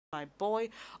My boy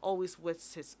always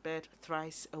wets his bed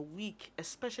thrice a week,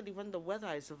 especially when the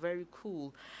weather is very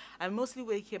cool. I mostly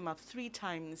wake him up 3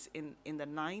 times in the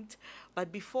night,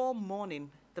 but before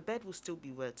morning, the bed will still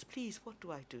be wet. Please, what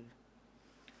do I do?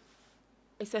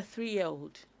 It's a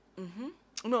 3-year-old.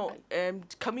 Mm-hmm. No,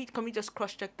 can we just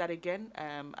cross check that again?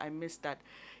 I missed that.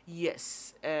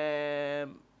 Yes. Okay,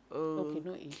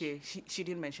 no age. Okay. She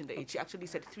didn't mention the age. She Okay. actually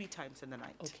said 3 times in the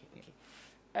night. Okay, okay.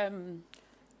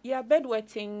 Yeah,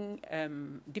 bedwetting,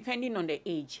 depending on the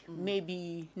age, may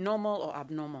be normal or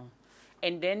abnormal.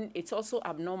 And then it's also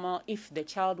abnormal if the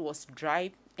child was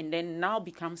dry and then now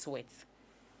becomes wet.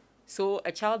 So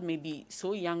a child may be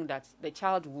so young that the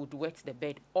child would wet the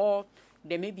bed, or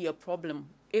there may be a problem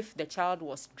if the child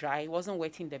was dry, wasn't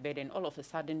wetting the bed, and all of a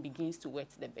sudden begins to wet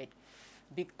the bed.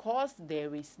 Because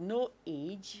there is no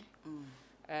age,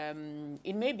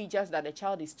 it may be just that the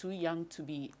child is too young to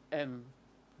be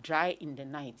dry in the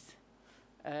night,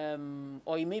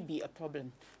 or it may be a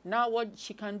problem. Now, what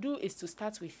she can do is to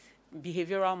start with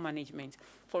behavioral management.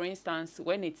 For instance,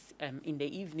 when it's in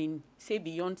the evening, say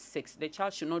beyond 6, the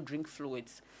child should not drink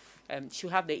fluids. Should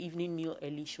have the evening meal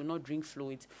early, should not drink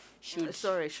fluids. Should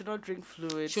not drink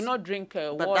fluids. Should not drink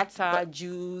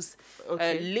juice.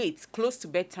 Okay. Late, close to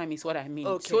bedtime is what I mean.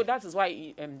 Okay. So that is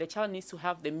why the child needs to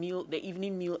have the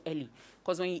evening meal early.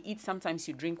 Because when you eat, sometimes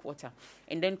you drink water.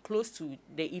 And then close to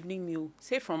the evening meal,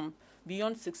 say from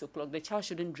beyond 6 o'clock, the child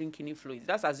shouldn't drink any fluids.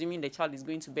 That's assuming the child is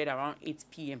going to bed around 8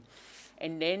 p.m.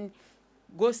 And then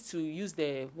goes to use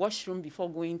the washroom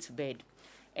before going to bed.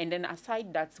 And then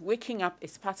aside that, waking up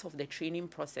is part of the training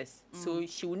process. So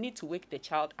she will need to wake the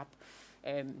child up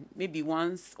maybe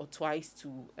once or twice to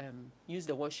use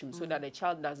the washroom so that the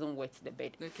child doesn't wet the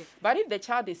bed. Okay. But if the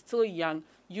child is still young,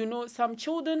 some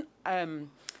children,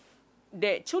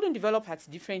 the children develop at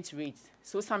different rates.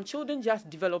 So some children just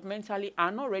developmentally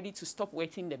are not ready to stop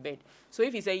wetting the bed. So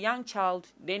if it's a young child,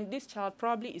 then this child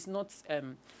probably is not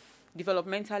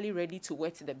developmentally ready to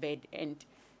wet the bed. And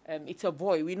it's a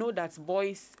boy. We know that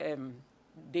boys,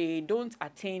 they don't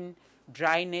attain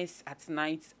dryness at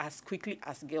night as quickly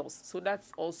as girls. So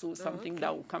that's also something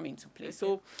that will come into play. Okay.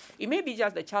 So it may be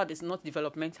just the child is not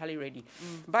developmentally ready.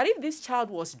 But if this child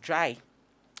was dry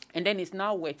and then it's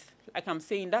now wet, like I'm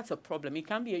saying, that's a problem. It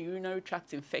can be a urinary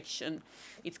tract infection.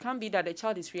 It can be that the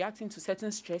child is reacting to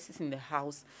certain stresses in the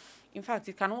house. In fact,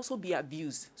 it can also be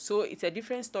abuse. So it's a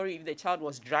different story if the child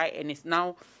was dry and is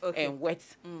now wet,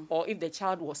 or if the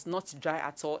child was not dry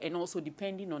at all, and also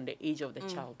depending on the age of the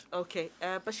child. Okay,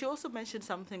 but she also mentioned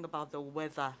something about the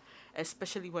weather,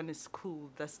 especially when it's cool.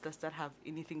 Does that have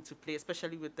anything to play,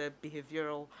 especially with the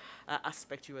behavioral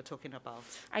aspect you were talking about?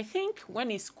 I think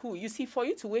when it's cool, you see, for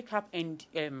you to wake up and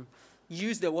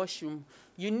use the washroom,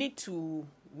 you need to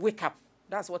wake up.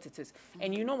 That's what it is.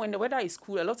 And when the weather is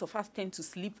cool, a lot of us tend to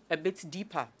sleep a bit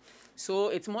deeper. So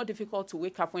it's more difficult to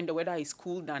wake up when the weather is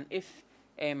cool than if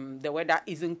the weather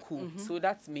isn't cool. So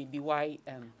that's maybe why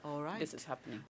this is happening.